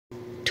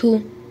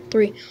2,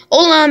 3.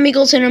 Hola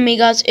amigos and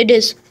amigas, it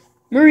is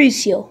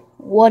Mauricio.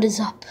 What is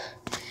up?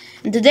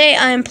 And today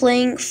I am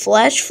playing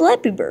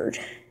Flappy Bird.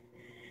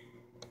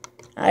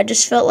 I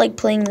just felt like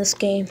playing this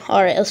game.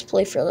 Alright, let's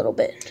play for a little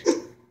bit.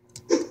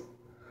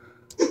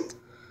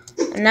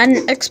 I'm not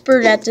an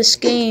expert at this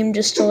game,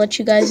 just to let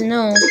you guys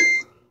know.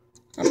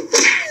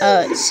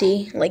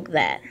 See, like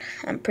that.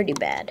 I'm pretty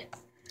bad.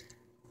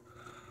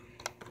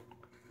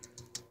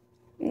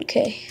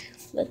 Okay,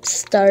 let's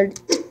start.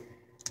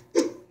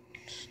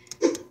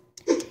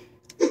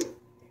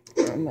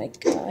 Oh my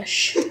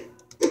gosh.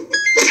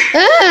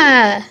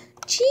 Ah!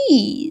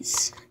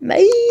 Jeez,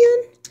 man.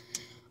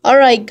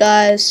 Alright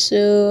guys,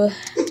 so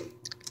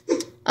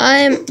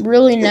I'm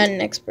really not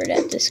an expert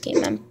at this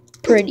game. I'm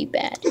pretty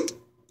bad.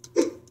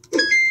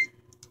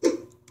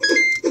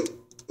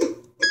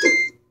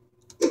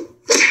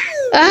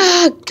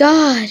 Ah,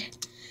 God.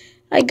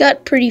 I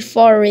got pretty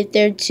far right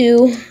there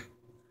too.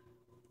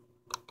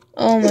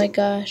 Oh my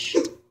gosh.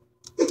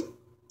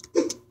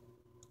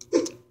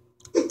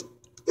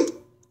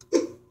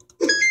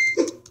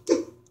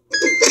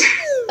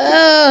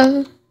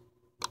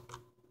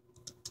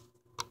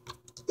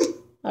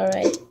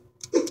 Alright.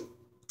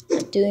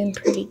 I'm doing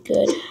pretty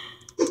good.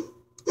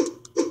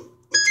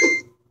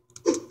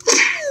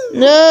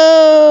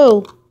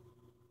 No!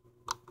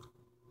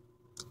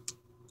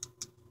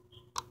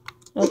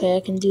 Okay, I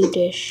can do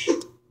dish.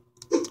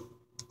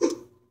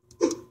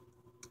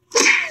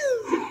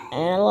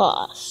 And I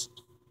lost.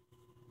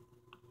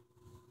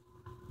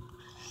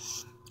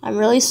 I'm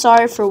really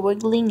sorry for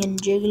wiggling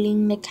and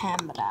jiggling the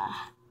camera.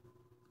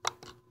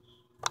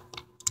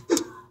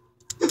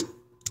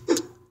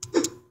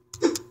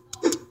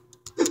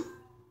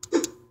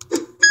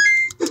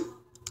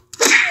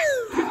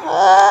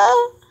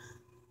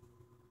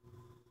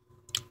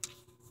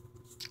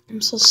 I'm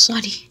so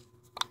sorry.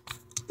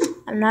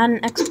 I'm not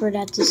an expert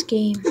at this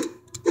game.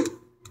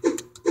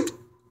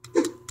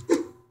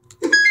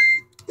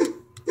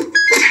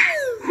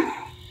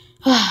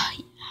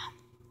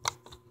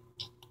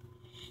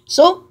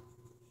 So,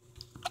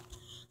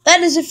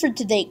 that is it for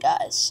today,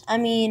 guys. I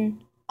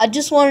mean, I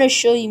just wanted to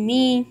show you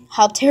me,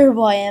 how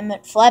terrible I am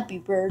at Flappy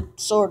Bird,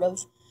 sort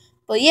of.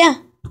 But yeah,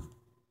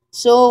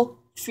 so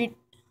if you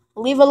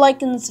leave a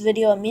like in this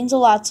video, it means a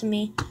lot to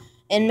me.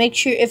 And make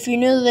sure, if you're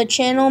new to the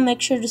channel,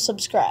 make sure to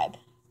subscribe.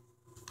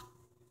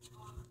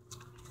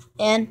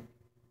 And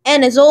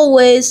as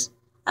always,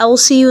 I will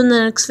see you in the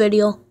next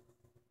video.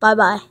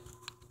 Bye-bye.